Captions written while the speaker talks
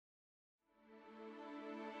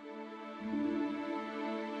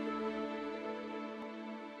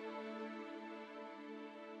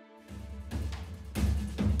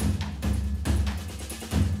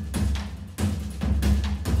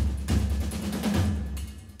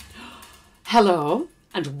Hello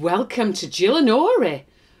and welcome to Jill and Ori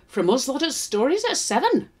from us lot at Stories at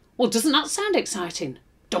 7. Well, doesn't that sound exciting?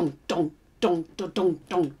 Dong, dong, dong, dong, dong,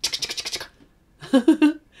 dong.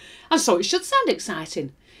 And so it should sound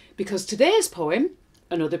exciting because today's poem,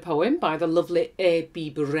 another poem by the lovely A.B.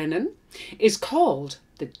 Brennan, is called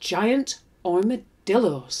The Giant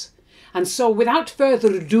Armadillos. And so without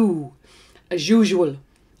further ado, as usual,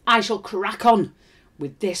 I shall crack on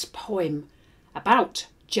with this poem about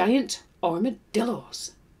giant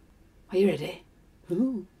armadillos. Are you ready?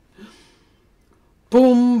 Ooh.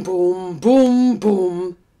 Boom, boom, boom,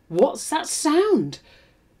 boom. What's that sound?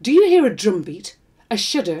 Do you hear a drumbeat, a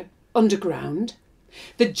shudder underground?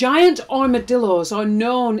 The giant armadillos are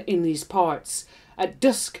known in these parts. At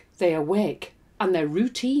dusk they awake and their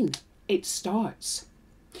routine, it starts.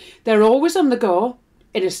 They're always on the go,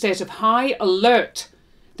 in a state of high alert.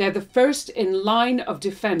 They're the first in line of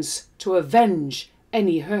defence to avenge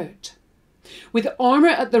any hurt. With armour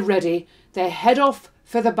at the ready, they head off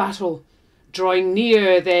for the battle. Drawing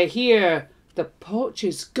near, they hear the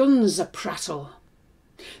poachers' guns a-prattle.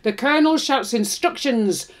 The colonel shouts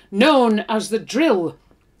instructions, known as the drill.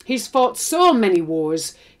 He's fought so many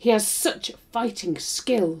wars, he has such fighting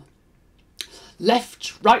skill.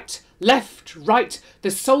 Left, right,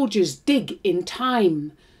 the soldiers dig in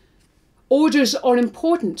time. Orders are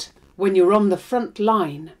important when you're on the front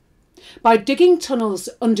line. By digging tunnels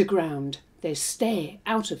underground, they stay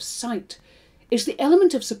out of sight. It's the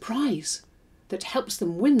element of surprise that helps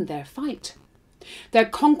them win their fight. Their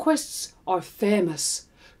conquests are famous,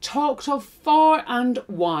 talked of far and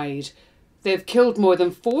wide. They've killed more than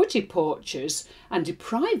 40 poachers and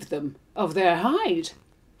deprived them of their hide.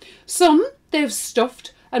 Some they've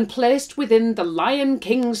stuffed and placed within the Lion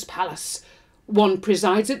King's palace. One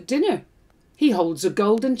presides at dinner. He holds a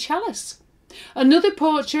golden chalice. Another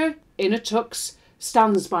poacher, in a tux,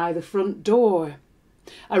 stands by the front door.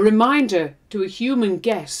 A reminder to a human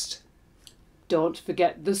guest, don't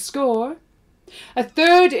forget the score. A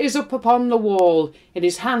third is up upon the wall. In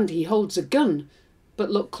his hand he holds a gun,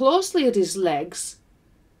 but look closely at his legs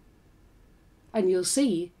and you'll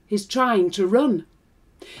see he's trying to run.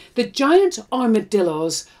 The giant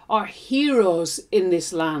armadillos are heroes in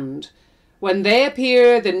this land. When they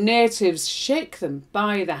appear, the natives shake them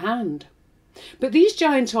by the hand. But these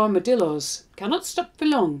giant armadillos cannot stop for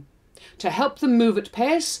long. To help them move at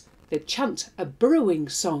pace, they chant a burrowing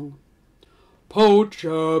song.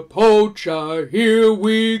 Poacher, poacher, here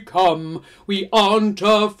we come. We aren't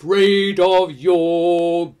afraid of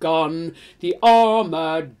your gun. The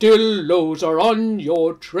armadillos are on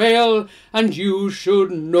your trail, and you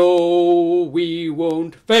should know we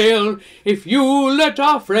won't fail. If you let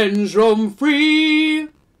our friends roam free,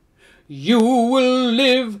 you will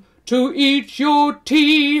live to eat your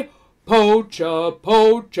tea. Poacher,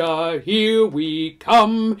 poacher, here we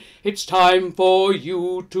come. It's time for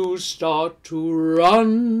you to start to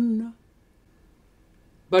run.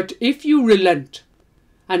 But if you relent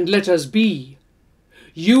and let us be,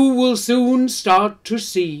 you will soon start to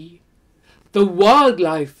see the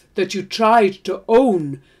wildlife that you tried to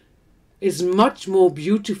own is much more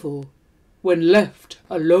beautiful when left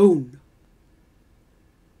alone.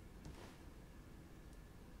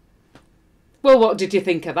 Well, what did you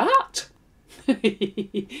think of that?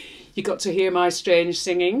 You got to hear my strange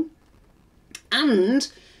singing and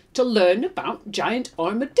to learn about giant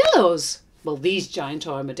armadillos. Well, these giant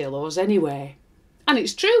armadillos anyway. And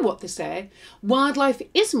it's true what they say. Wildlife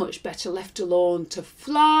is much better left alone to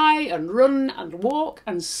fly and run and walk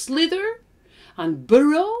and slither and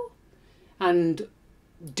burrow and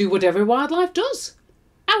do whatever wildlife does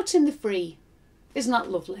out in the free. Isn't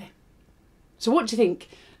that lovely? So what do you think?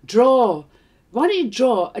 Why don't you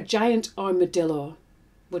draw a giant armadillo?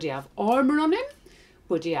 Would he have armour on him?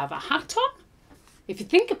 Would he have a hat on? If you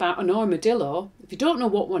think about an armadillo, if you don't know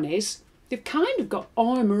what one is, they've kind of got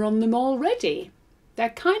armour on them already.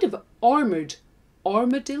 They're kind of armoured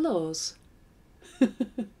armadillos.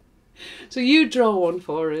 So you draw one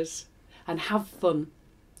for us and have fun.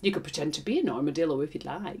 You could pretend to be an armadillo if you'd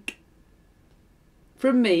like.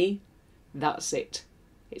 From me, that's it.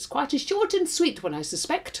 It's quite a short and sweet one, I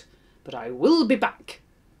suspect. But I will be back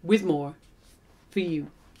with more for you.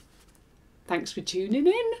 Thanks for tuning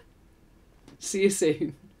in. See you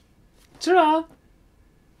soon. Ta-ra!